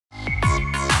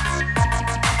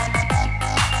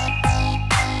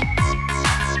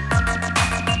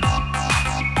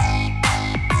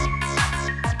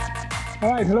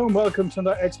All right, hello and welcome to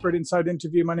another Expert Inside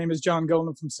interview. My name is John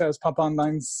Golden from SalesPOP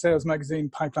Online Sales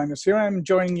Magazine Pipeliners. Here I am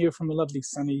joining you from a lovely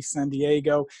sunny San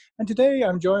Diego. And today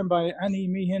I'm joined by Annie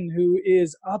Meehan, who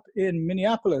is up in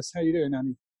Minneapolis. How are you doing,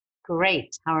 Annie?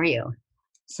 Great. How are you?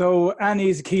 So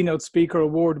Annie's a keynote speaker,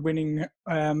 award-winning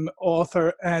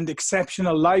author, and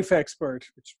exceptional life expert,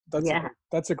 which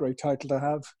that's a great title to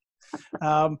have.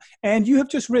 And you have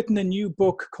just written a new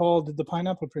book called The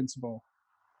Pineapple Principle.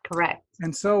 Correct.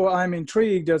 And so I'm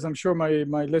intrigued, as I'm sure my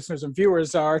listeners and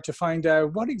viewers are, to find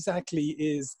out what exactly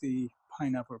is the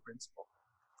pineapple principle.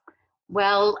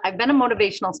 Well, I've been a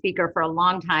motivational speaker for a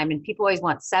long time, and people always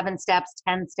want 7 steps,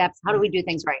 10 steps. How do we do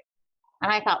things right?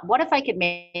 And I thought, what if I could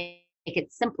make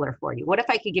it simpler for you? What if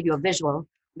I could give you a visual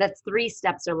that's 3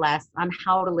 steps or less on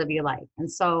how to live your life?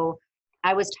 And so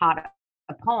I was taught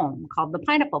a poem called the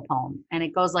Pineapple Poem, and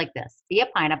it goes like this: be a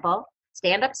pineapple,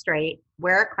 stand up straight,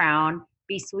 wear a crown,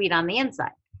 be sweet on the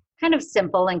inside. Kind of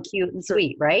simple and cute and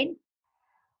sweet, right?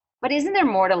 But isn't there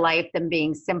more to life than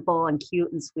being simple and cute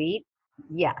and sweet?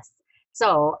 Yes.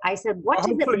 So I said, what does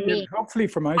it mean? Hopefully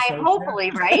for my sake.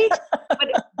 Hopefully, right?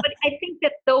 but I think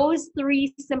that those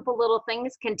 3 simple little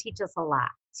things can teach us a lot.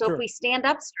 So if we stand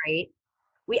up straight,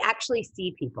 we actually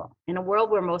see people. In a world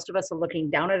where most of us are looking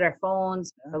down at our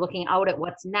phones, or looking out at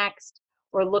what's next,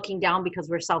 or looking down because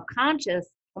we're self-conscious,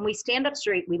 when we stand up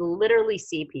straight, we literally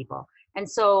see people. And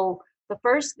so the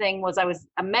first thing was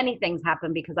many things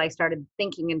happened because I started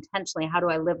thinking intentionally, how do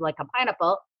I live like a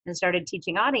pineapple, and started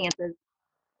teaching audiences.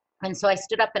 And so I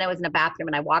stood up and I was in a bathroom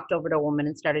and I walked over to a woman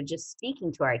and started just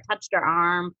speaking to her. I touched her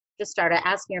arm, just started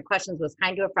asking her questions, was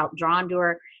kind to her, felt drawn to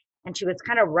her. And she was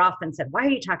kind of rough and said, why are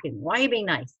you talking to me? Why are you being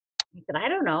nice? I said, I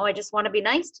don't know. I just want to be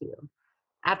nice to you.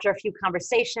 After a few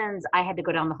conversations, I had to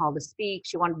go down the hall to speak.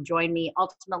 She wanted to join me,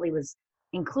 ultimately was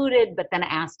included, but then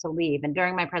asked to leave. And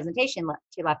during my presentation,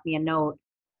 she left me a note,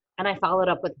 and I followed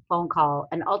up with a phone call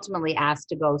and ultimately asked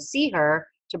to go see her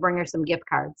to bring her some gift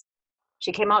cards.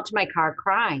 She came out to my car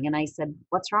crying, and I said,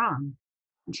 what's wrong?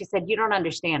 And she said, you don't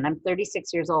understand. I'm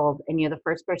 36 years old, and you're the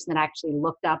first person that actually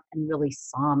looked up and really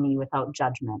saw me without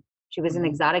judgment. She was an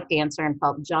exotic dancer and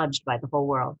felt judged by the whole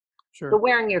world. Sure. The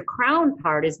wearing your crown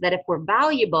part is that if we're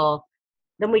valuable,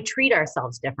 then we treat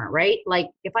ourselves different, right? Like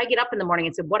if I get up in the morning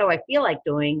and say, what do I feel like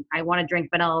doing? I want to drink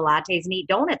vanilla lattes and eat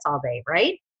donuts all day,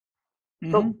 right?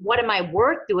 But what am I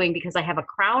worth doing because I have a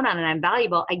crown on and I'm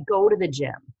valuable? I go to the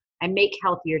gym. I make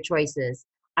healthier choices.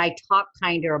 I talk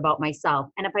kinder about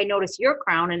myself. And if I notice your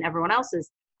crown and everyone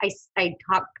else's, I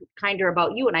talk kinder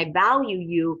about you and I value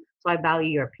you. So I value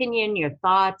your opinion, your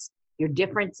thoughts, your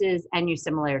differences, and your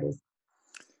similarities.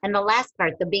 And the last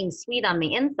part, the being sweet on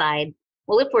the inside.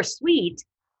 Well, if we're sweet,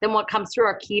 then what comes through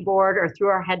our keyboard or through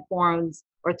our headphones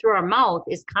or through our mouth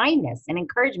is kindness and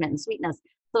encouragement and sweetness.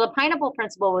 So the pineapple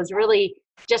principle was really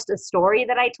just a story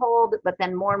that I told, but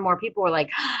then more and more people were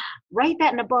like, write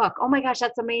that in a book. Oh my gosh,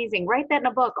 that's amazing. Write that in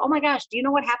a book. Oh my gosh, do you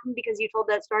know what happened because you told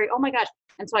that story? Oh my gosh.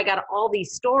 And so I got all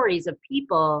these stories of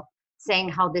people saying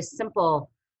how this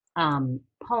simple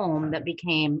poem that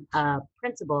became a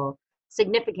principle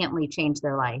significantly changed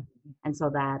their life. And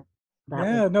so that's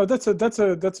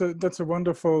a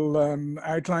wonderful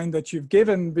outline that you've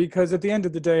given, because at the end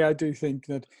of the day, I do think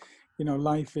that, you know,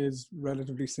 life is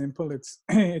relatively simple. It's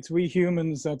we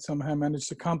humans that somehow manage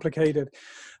to complicate it.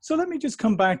 So let me just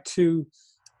come back to,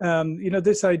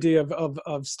 this idea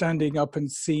of standing up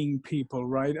and seeing people,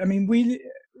 right? I mean, we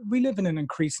live in an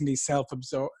increasingly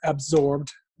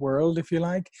self-absorbed world, if you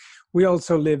like. We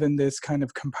also live in this kind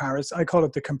of comparison. I call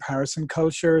it the comparison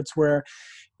culture. It's where,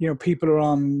 you know, people are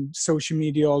on social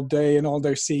media all day and all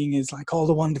they're seeing is like all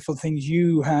the wonderful things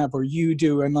you have or you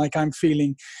do. And like, I'm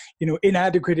feeling, you know,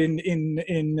 inadequate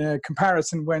in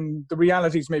comparison when the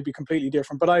realities may be completely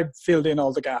different, but I've filled in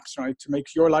all the gaps, right, to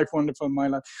make your life wonderful and my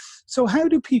life. So how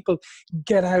do people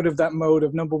get out of that mode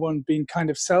of, number one, being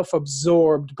kind of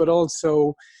self-absorbed, but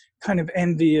also kind of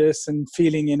envious and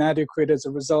feeling inadequate as a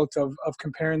result of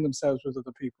comparing themselves with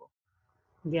other people?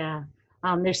 Yeah.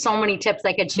 There's so many tips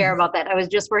I could share about that. I was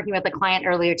just working with a client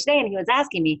earlier today and he was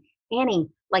asking me, Annie,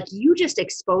 like you just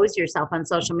expose yourself on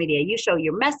social media. You show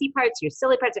your messy parts, your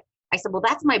silly parts. I said, well,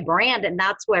 that's my brand and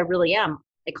that's who I really am.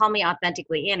 They call me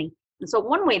Authentically Annie. And so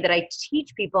one way that I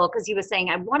teach people, because he was saying,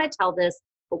 I want to tell this,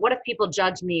 but what if people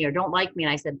judge me or don't like me?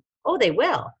 And I said, oh, they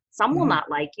will. Some will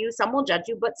not like you. Some will judge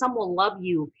you, but some will love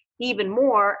you even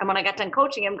more. And when I got done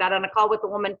coaching him, got on a call with a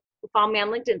woman who found me on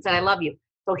LinkedIn and said, I love you.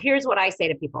 So here's what I say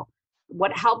to people.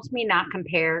 What helps me not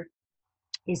compare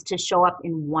is to show up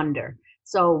in wonder.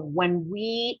 So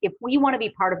if we want to be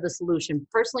part of the solution,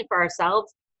 personally for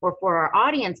ourselves, or for our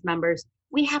audience members,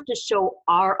 we have to show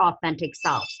our authentic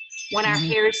selves. When our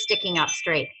hair is sticking up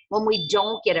straight, when we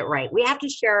don't get it right, we have to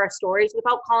share our stories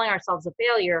without calling ourselves a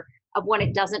failure of when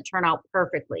it doesn't turn out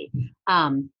perfectly.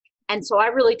 And so I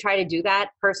really try to do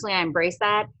that. Personally, I embrace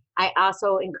that. I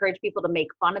also encourage people to make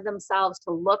fun of themselves,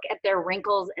 to look at their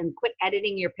wrinkles and quit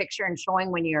editing your picture and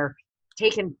showing when you're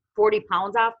taking 40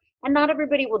 pounds off. And not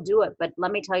everybody will do it, but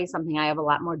let me tell you something, I have a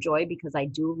lot more joy because I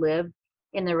do live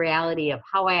in the reality of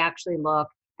how I actually look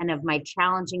and of my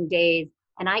challenging days.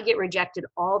 And I get rejected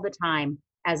all the time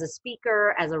as a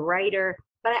speaker, as a writer,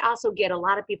 but I also get a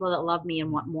lot of people that love me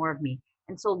and want more of me.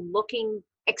 And so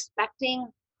expecting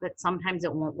that sometimes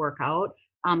it won't work out.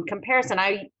 Comparison,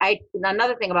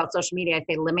 another thing about social media, I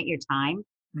say limit your time,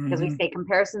 because we say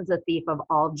comparison's the thief of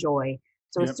all joy.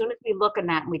 So as soon as we look at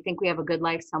that and we think we have a good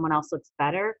life, someone else looks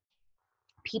better.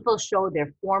 People show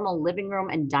their formal living room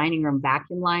and dining room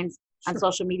vacuum lines on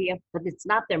social media, but it's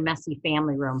not their messy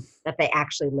family room that they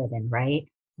actually live in, right?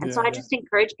 And so I just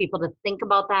encourage people to think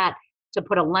about that, to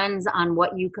put a lens on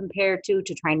what you compare to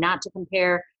try not to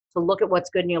compare, to look at what's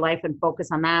good in your life and focus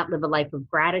on that. Live a life of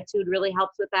gratitude really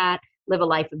helps with that. Live a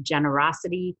life of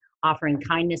generosity, offering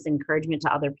kindness, encouragement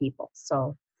to other people.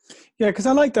 So yeah, because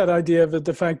I like that idea of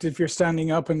the fact that if you're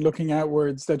standing up and looking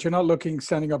outwards, that you're not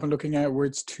standing up and looking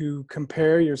outwards to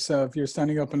compare yourself. You're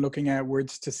standing up and looking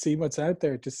outwards to see what's out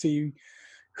there, to see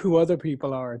who other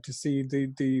people are, to see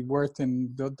the worth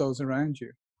in those around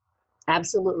you.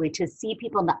 Absolutely. To see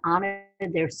people, to honor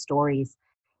their stories.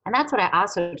 And that's what I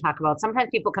also talk about. Sometimes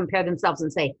people compare themselves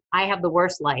and say, I have the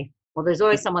worst life. Well, there's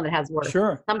always someone that has worse.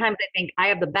 Sure. Sometimes I think I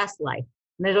have the best life.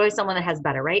 And there's always someone that has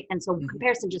better, right? And so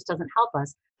comparison just doesn't help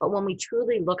us. But when we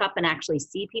truly look up and actually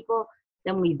see people,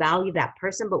 then we value that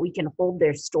person, but we can hold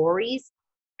their stories.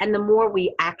 And the more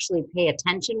we actually pay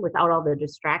attention without all the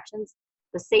distractions,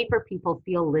 the safer people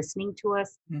feel listening to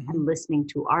us and listening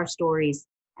to our stories,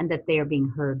 and that they are being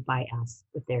heard by us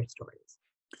with their stories.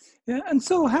 Yeah, and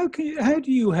so how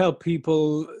do you help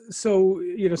people? So,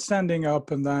 standing up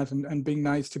and that and being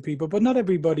nice to people, but not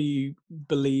everybody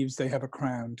believes they have a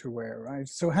crown to wear, right?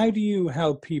 So how do you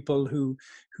help people who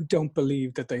don't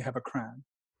believe that they have a crown?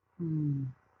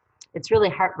 It's really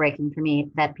heartbreaking for me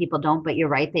that people don't, but you're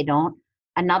right, they don't.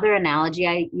 Another analogy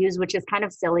I use, which is kind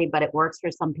of silly, but it works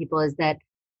for some people, is that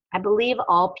I believe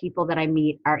all people that I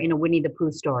meet are in a Winnie the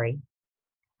Pooh story.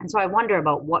 And so I wonder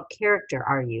about what character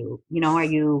are you? Are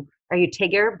you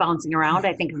Tigger bouncing around?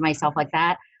 I think of myself like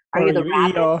that. Are you the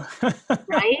rabbit,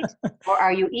 right? Or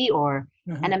are you Eeyore?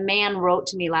 And a man wrote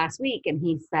to me last week and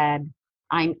he said,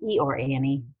 I'm Eeyore,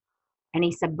 Annie. And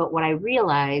he said, but what I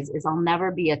realize is I'll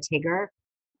never be a Tigger.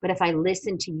 But if I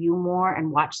listen to you more and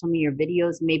watch some of your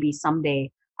videos, maybe someday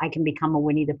I can become a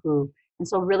Winnie the Pooh. And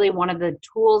so really one of the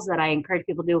tools that I encourage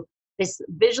people to do is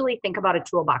visually think about a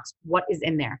toolbox. What is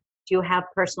in there? Do you have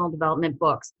personal development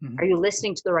books? Are you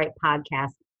listening to the right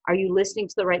podcasts? Are you listening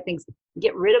to the right things?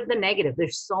 Get rid of the negative.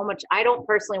 There's so much. I don't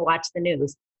personally watch the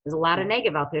news. There's a lot of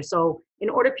negative out there. So in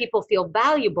order people feel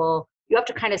valuable, you have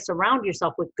to kind of surround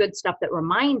yourself with good stuff that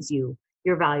reminds you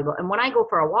you're valuable. And when I go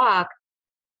for a walk,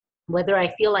 whether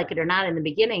I feel like it or not in the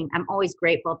beginning, I'm always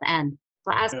grateful at the end.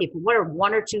 So I ask people, what are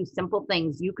one or two simple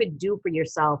things you could do for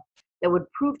yourself that would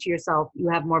prove to yourself you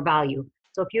have more value?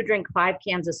 So if you drink 5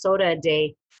 cans of soda a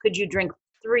day, could you drink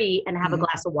 3 and have a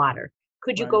glass of water?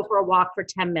 Could you go for a walk for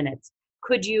 10 minutes?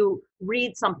 Could you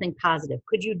read something positive?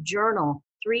 Could you journal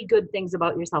 3 good things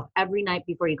about yourself every night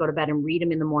before you go to bed and read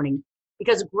them in the morning?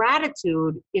 Because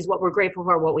gratitude is what we're grateful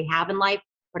for, what we have in life,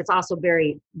 but it's also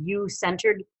very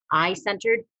you-centered,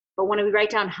 I-centered. But when we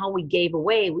write down how we gave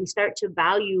away, we start to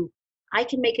value, I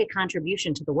can make a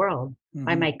contribution to the world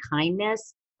by my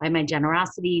kindness, by my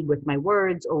generosity, with my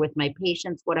words, or with my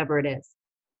patience, whatever it is.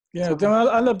 Yeah, so,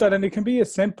 I love that. And it can be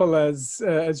as simple as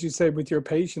you say, with your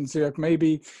patience, like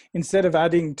maybe instead of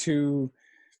adding to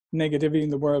negativity in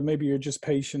the world, maybe you're just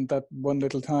patient that one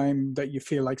little time that you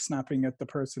feel like snapping at the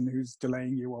person who's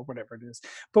delaying you or whatever it is.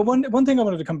 But one thing I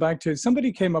wanted to come back to,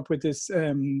 somebody came up with this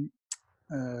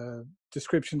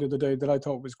description the other day that I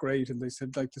thought was great. And they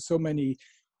said, like, there's so many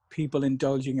people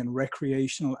indulging in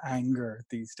recreational anger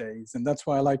these days. And that's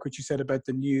why I like what you said about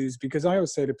the news, because I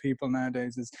always say to people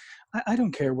nowadays is, I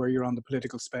don't care where you're on the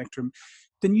political spectrum.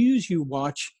 The news you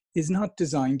watch is not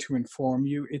designed to inform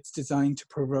you. It's designed to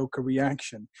provoke a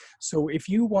reaction. So if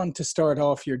you want to start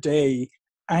off your day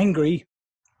angry,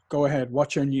 go ahead,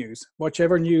 watch your news,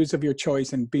 whichever news of your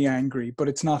choice, and be angry, but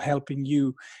it's not helping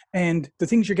you. And the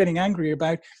things you're getting angry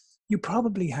about, you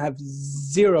probably have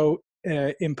zero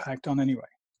impact on anyway.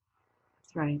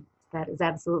 Right. That is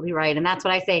absolutely right. And that's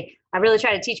what I say. I really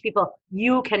try to teach people,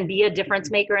 you can be a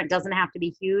difference maker. It doesn't have to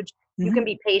be huge. You can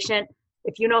be patient.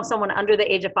 If you know someone under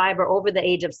the age of 5 or over the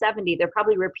age of 70, they're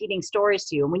probably repeating stories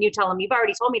to you. And when you tell them, you've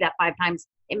already told me that 5 times,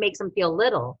 it makes them feel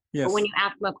little. Yes. But when you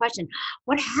ask them a question,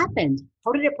 what happened?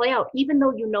 How did it play out? Even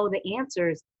though you know the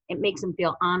answers, it makes them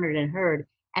feel honored and heard.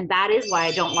 And that is why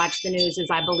I don't watch the news, is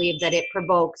I believe that it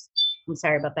provokes, I'm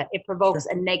sorry about that, it provokes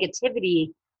a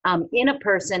negativity in a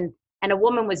person. And a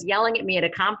woman was yelling at me at a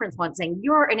conference once saying,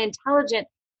 you're an intelligent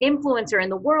influencer in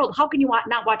the world. How can you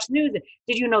not watch the news?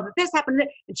 Did you know that this happened?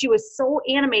 And she was so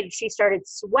animated, she started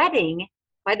sweating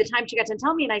by the time she got to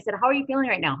tell me. And I said, how are you feeling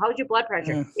right now? How's your blood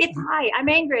pressure? It's high. I'm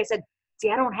angry. I said, see,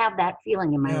 I don't have that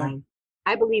feeling in my life.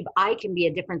 I believe I can be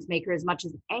a difference maker as much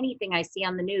as anything I see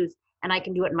on the news. And I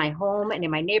can do it in my home and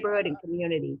in my neighborhood and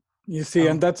community. You see,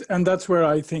 and that's where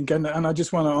I think, and I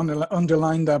just want to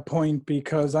underline that point,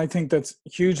 because I think that's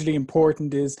hugely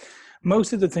important, is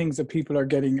most of the things that people are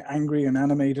getting angry and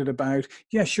animated about,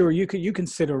 yeah, sure, you can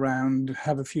sit around,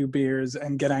 have a few beers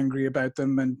and get angry about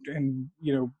them, and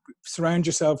you know, surround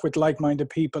yourself with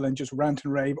like-minded people and just rant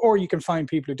and rave, or you can find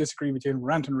people who disagree with you and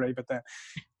rant and rave at that.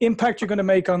 Impact you're going to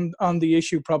make on the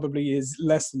issue probably is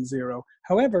less than zero.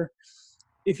 However,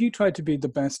 if you try to be the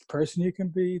best person you can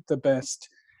be, the best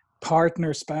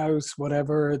partner, spouse,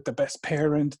 whatever, the best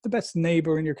parent, the best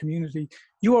neighbor in your community,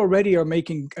 you already are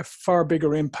making a far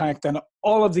bigger impact than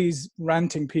all of these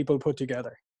ranting people put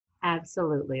together.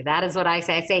 Absolutely. That is what I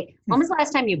say. I say, when was the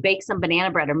last time you baked some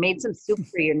banana bread or made some soup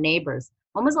for your neighbors?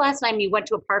 When was the last time you went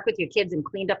to a park with your kids and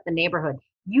cleaned up the neighborhood?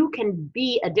 You can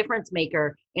be a difference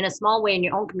maker in a small way in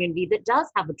your own community that does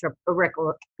have a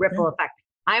ripple effect.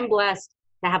 I'm blessed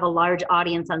to have a large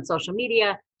audience on social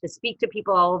media, to speak to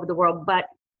people all over the world, but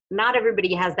not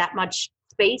everybody has that much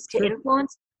space to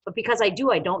influence. But because I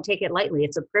do, I don't take it lightly.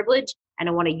 It's a privilege, and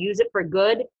I want to use it for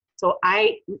good. So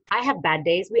I have bad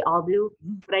days, we all do,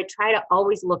 but I try to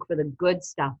always look for the good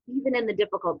stuff, even in the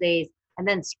difficult days, and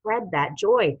then spread that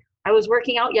joy. I was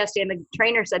working out yesterday, and the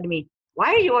trainer said to me, why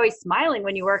are you always smiling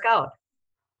when you work out?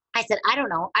 I said, I don't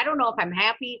know. I don't know if I'm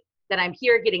happy that I'm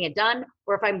here getting it done,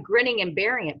 or if I'm grinning and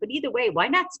bearing it. But either way, why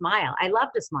not smile? I love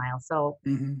to smile. So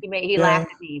he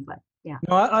laughed at me, but yeah.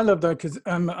 No, I love that, because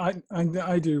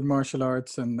I do martial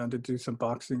arts and I do some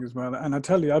boxing as well. And I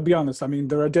tell you, I'll be honest, I mean,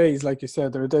 there are days, like you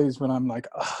said, there are days when I'm like,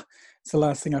 oh, it's the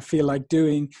last thing I feel like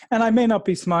doing. And I may not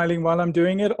be smiling while I'm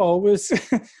doing it always.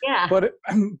 Yeah.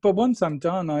 But once I'm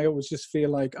done, I always just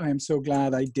feel like I am so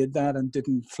glad I did that and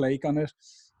didn't flake on it.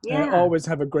 Yeah. I always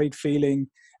have a great feeling.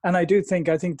 And I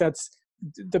think that's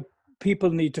the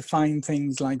people need to find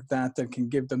things like that can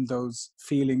give them those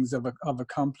feelings of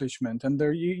accomplishment. And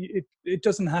it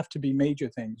doesn't have to be major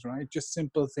things, right? Just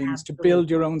simple things to build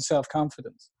your own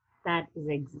self-confidence. That is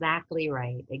exactly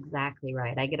right. Exactly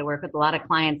right. I get to work with a lot of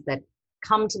clients that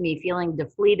come to me feeling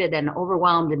defeated and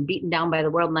overwhelmed and beaten down by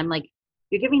the world. And I'm like,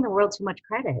 you're giving the world too much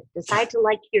credit. Decide to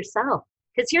like yourself.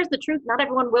 Because here's the truth. Not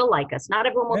everyone will like us. Not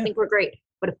everyone will think we're great.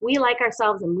 But if we like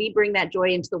ourselves and we bring that joy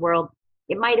into the world,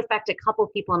 it might affect a couple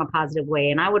people in a positive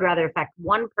way. And I would rather affect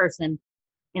one person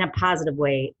in a positive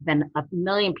way than a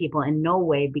million people in no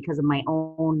way because of my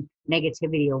own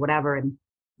negativity or whatever. And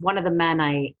one of the men,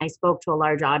 I spoke to a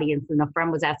large audience, and a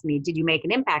friend was asking me, did you make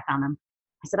an impact on them?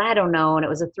 I said, I don't know. And it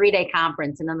was a 3-day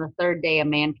conference. And on the 3rd day, a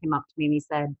man came up to me and he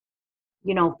said,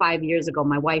 5 years ago,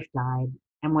 my wife died.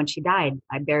 And when she died,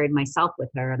 I buried myself with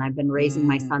her, and I've been raising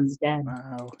my son's dead.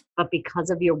 Wow. But because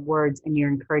of your words and your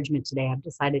encouragement today, I've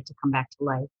decided to come back to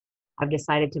life. I've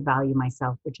decided to value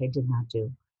myself, which I did not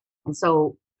do. And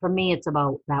so for me, it's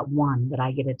about that one that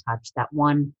I get to touch, that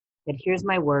one that hears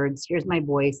my words, here's my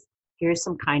voice, here's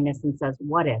some kindness, and says,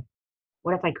 what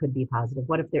if I could be positive?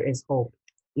 What if there is hope,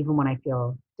 even when I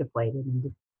feel deflated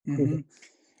and defeated?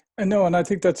 And I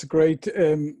think that's a great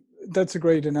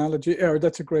analogy, or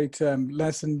that's a great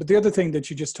lesson. But the other thing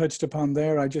that you just touched upon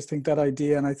there, I just think that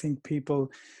idea, and I think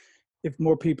if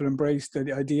more people embrace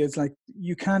the idea, it's like,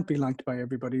 you can't be liked by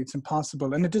everybody. It's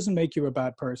impossible. And it doesn't make you a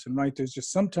bad person, right?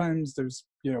 Sometimes there's,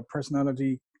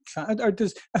 personality, or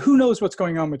who knows what's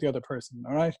going on with the other person,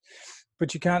 all right?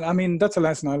 But you can't, I mean, that's a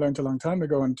lesson I learned a long time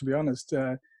ago. And to be honest,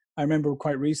 I remember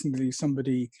quite recently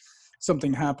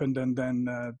something happened, and then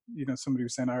somebody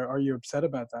was saying, are you upset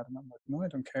about that? And I'm like, no, I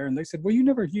don't care. And they said, well, you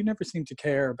never seem to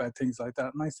care about things like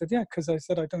that. And I said, yeah, because I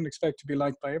said I don't expect to be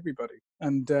liked by everybody,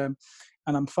 and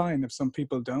I'm fine if some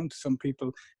people don't.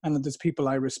 And there's people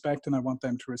I respect, and I want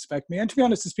them to respect me. And to be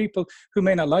honest, there's people who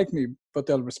may not like me, but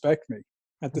they'll respect me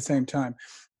at the same time.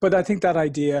 But I think that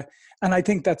idea, and I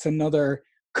think that's another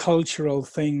cultural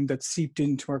thing that seeped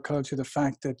into our culture, the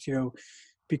fact that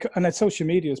because, and that social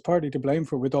media is partly to blame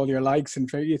for, with all your likes and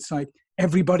it's like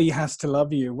everybody has to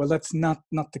love you. Well, that's not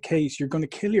the case. You're going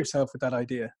to kill yourself with that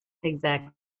idea.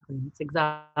 Exactly. It's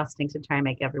exhausting to try and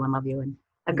make everyone love you. And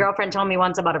a girlfriend told me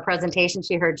once about a presentation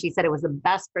she heard. She said it was the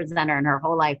best presenter in her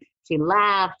whole life. She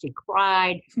laughed, she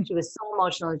cried, she was so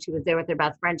emotional, and she was there with her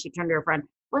best friend. She turned to her friend,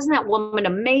 "Wasn't that woman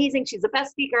amazing? She's the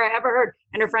best speaker I ever heard."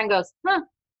 And her friend goes, "Huh,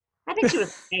 I think she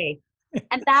was okay."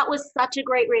 And that was such a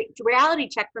great reality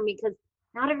check for me, because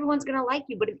not everyone's going to like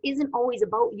you, but it isn't always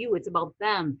about you. It's about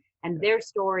them and their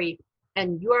story.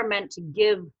 And you are meant to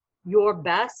give your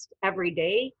best every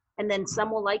day. And then some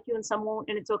will like you and some won't.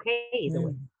 And it's okay either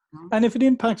way. And if it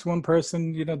impacts one person,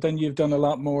 then you've done a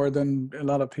lot more than a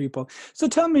lot of people. So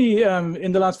tell me,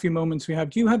 in the last few moments we have,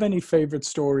 do you have any favorite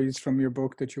stories from your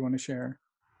book that you want to share?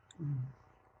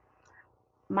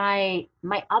 My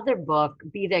other book,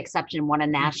 Be the Exception, won a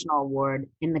national award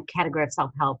in the category of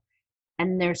self-help.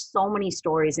 And there's so many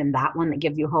stories in that one that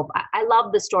give you hope. I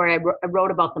love the story. I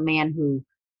wrote about the man who,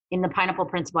 in the Pineapple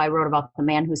Principle, I wrote about the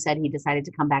man who said he decided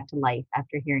to come back to life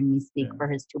after hearing me speak for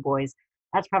his 2 boys.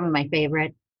 That's probably my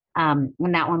favorite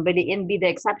in that one. But in Be the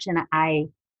Exception, I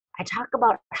talk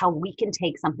about how we can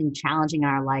take something challenging in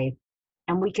our life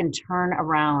and we can turn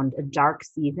around a dark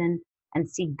season and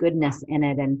see goodness in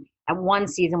it. And at one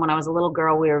season, when I was a little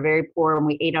girl, we were very poor and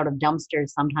we ate out of dumpsters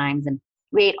sometimes. And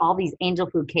we ate all these angel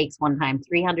food cakes one time,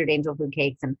 300 angel food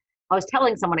cakes. And I was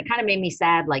telling someone, it kind of made me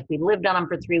sad. Like, we lived on them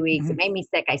for 3 weeks. It made me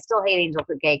sick. I still hate angel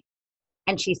food cake.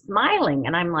 And she's smiling.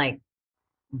 And I'm like,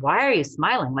 "Why are you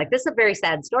smiling? Like, this is a very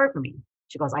sad story for me."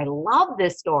 She goes, "I love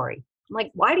this story." I'm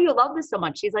like, "Why do you love this so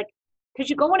much?" She's like, "Because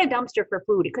you go in a dumpster for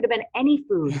food. It could have been any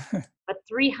food, but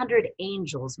 300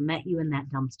 angels met you in that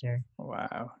dumpster."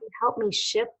 Wow. It helped me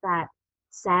shift that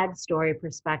sad story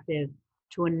perspective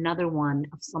to another one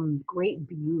of some great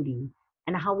beauty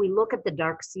and how we look at the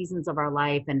dark seasons of our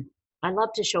life. And I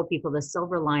love to show people the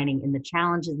silver lining in the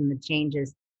challenges and the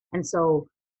changes. And so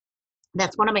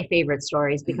that's one of my favorite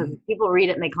stories, because people read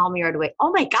it and they call me right away,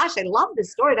 "Oh my gosh, I love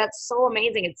this story. That's so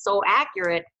amazing. It's so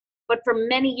accurate." But for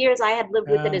many years, I had lived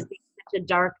with it as being such a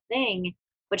dark thing,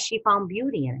 but she found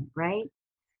beauty in it, right?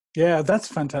 Yeah, that's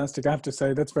fantastic. I have to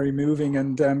say, that's very moving.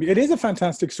 And it is a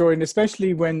fantastic story. And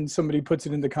especially when somebody puts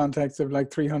it in the context of like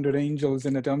 300 angels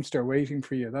in a dumpster waiting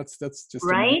for you. That's just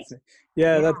Right? amazing.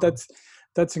 Yeah.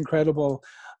 That's incredible.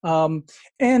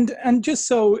 And just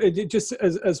so, just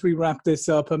as we wrap this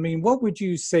up, I mean, what would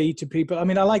you say to people? I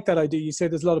mean, I like that idea. You say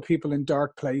there's a lot of people in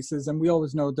dark places, and we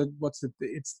always know that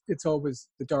it's always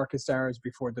the darkest hours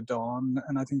before the dawn.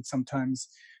 And I think sometimes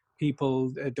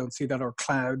people don't see that, or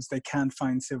clouds, they can't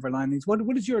find silver linings.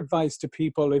 What is your advice to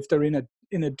people if they're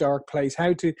in a dark place,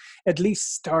 how to at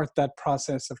least start that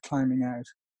process of climbing out?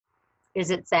 Is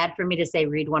it sad for me to say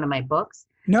read one of my books?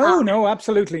 No,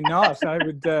 absolutely not. I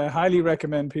would highly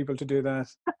recommend people to do that.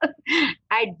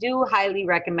 I do highly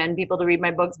recommend people to read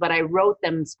my books, but I wrote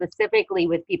them specifically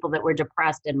with people that were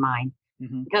depressed in mind,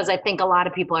 because I think a lot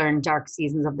of people are in dark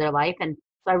seasons of their life. And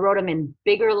so I wrote them in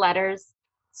bigger letters,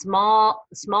 small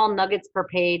nuggets per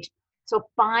page. So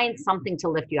find something to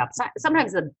lift you up.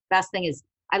 Sometimes the best thing is,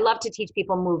 I love to teach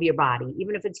people move your body,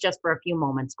 even if it's just for a few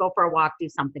moments. Go for a walk, do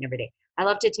something every day. I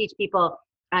love to teach people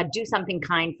do something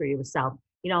kind for yourself.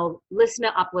 Listen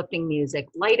to uplifting music,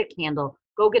 light a candle,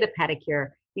 go get a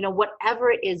pedicure.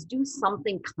 Whatever it is, do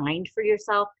something kind for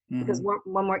yourself, because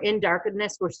when we're in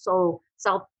darkness, we're so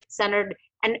self-centered.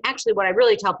 And actually, what I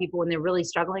really tell people when they're really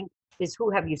struggling is,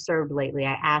 who have you served lately?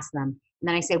 I ask them. And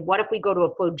then I say, what if we go to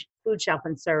a food shelf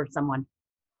and serve someone?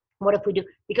 What if we do?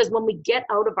 Because when we get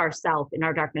out of ourself in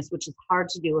our darkness, which is hard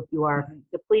to do if you are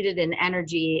depleted in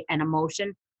energy and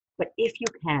emotion, but if you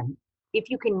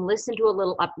can listen to a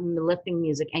little uplifting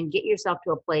music and get yourself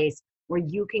to a place where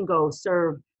you can go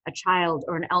serve a child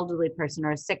or an elderly person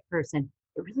or a sick person,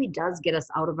 it really does get us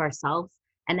out of ourselves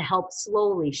and help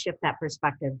slowly shift that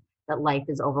perspective that life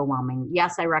is overwhelming.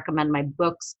 Yes, I recommend my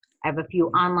books. I have a few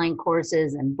online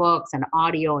courses and books and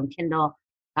audio and Kindle.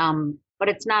 But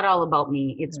it's not all about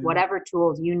me. It's whatever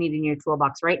tools you need in your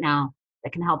toolbox right now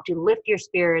that can help you lift your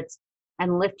spirits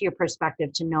and lift your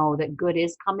perspective to know that good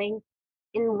is coming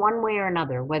in one way or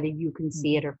another, whether you can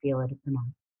see it or feel it or not.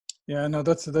 Yeah, no,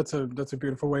 that's a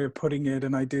beautiful way of putting it.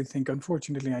 And I do think,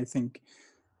 unfortunately,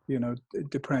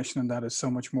 depression and that is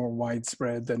so much more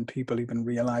widespread than people even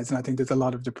realize. And I think there's a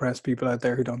lot of depressed people out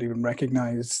there who don't even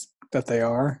recognize that they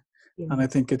are. And I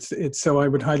think it's so I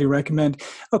would highly recommend.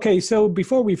 Okay, so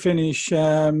before we finish,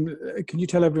 can you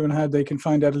tell everyone how they can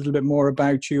find out a little bit more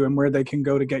about you and where they can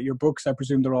go to get your books? I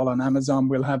presume they're all on Amazon.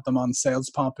 We'll have them on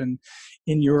SalesPOP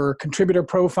in your contributor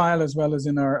profile as well as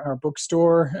in our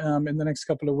bookstore in the next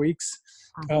couple of weeks.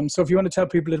 So if you want to tell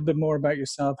people a little bit more about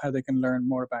yourself, how they can learn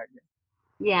more about you.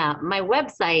 Yeah, my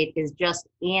website is just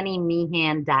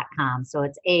anniemeehan.com. So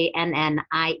it's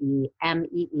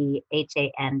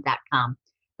ANNIEMEEHAN.com.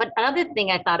 But another thing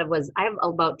I thought of was I have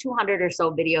about 200 or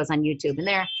so videos on YouTube, and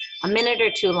they're a minute or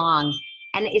two long.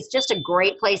 And it's just a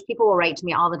great place. People will write to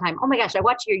me all the time. Oh my gosh, I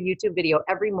watch your YouTube video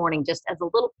every morning just as a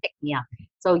little pick-me-up.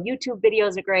 So YouTube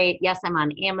videos are great. Yes, I'm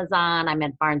on Amazon. I'm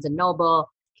at Barnes & Noble,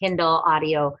 Kindle,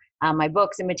 audio. My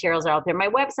books and materials are out there. My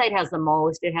website has the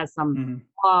most. It has some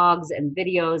blogs and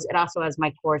videos. It also has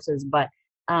my courses. But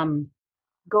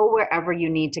go wherever you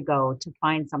need to go to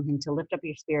find something to lift up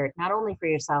your spirit, not only for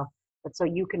yourself, but so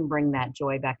you can bring that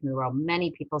joy back into the world. Many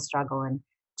people struggle, and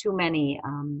too many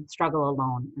struggle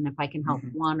alone. And if I can help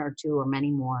one or two or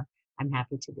many more, I'm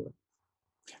happy to do it.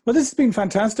 Well, this has been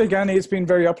fantastic, Annie. It's been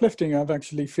very uplifting. I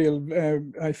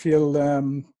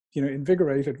feel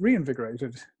reinvigorated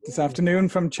this afternoon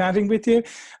from chatting with you.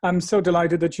 I'm so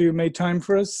delighted that you made time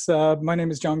for us. My name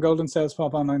is John Golden,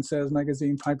 SalesPOP Online Sales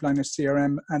Magazine, Pipeliner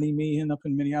CRM, Annie Meehan up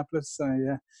in Minneapolis.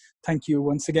 I thank you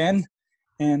once again,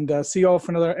 and see you all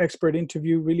for another expert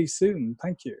interview really soon.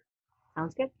 Thank you.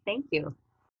 Sounds good. Thank you.